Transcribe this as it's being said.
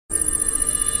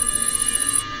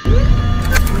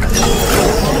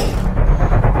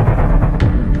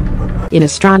In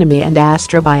astronomy and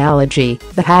astrobiology,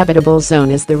 the habitable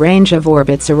zone is the range of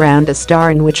orbits around a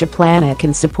star in which a planet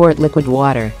can support liquid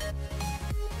water.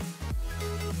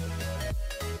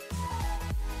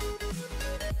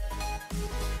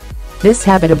 This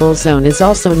habitable zone is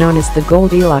also known as the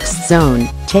Goldilocks zone,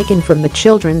 taken from the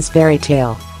children's fairy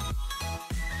tale.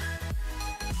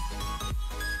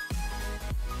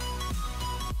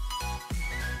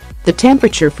 The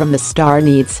temperature from the star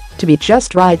needs to be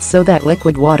just right so that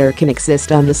liquid water can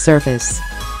exist on the surface.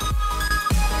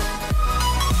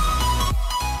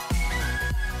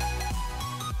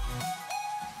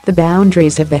 The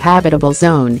boundaries of the habitable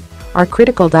zone are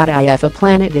critical.If a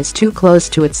planet is too close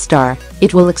to its star,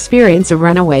 it will experience a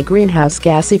runaway greenhouse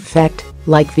gas effect,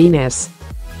 like Venus.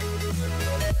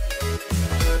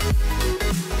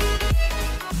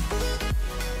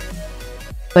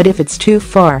 But if it's too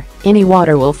far, any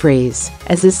water will freeze,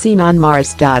 as is seen on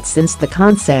Mars.Since the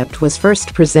concept was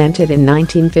first presented in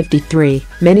 1953,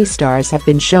 many stars have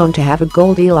been shown to have a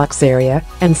Goldilocks area,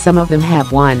 and some of them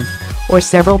have one or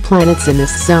several planets in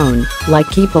this zone, like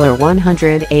Kepler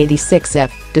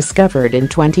 186f, discovered in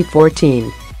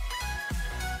 2014.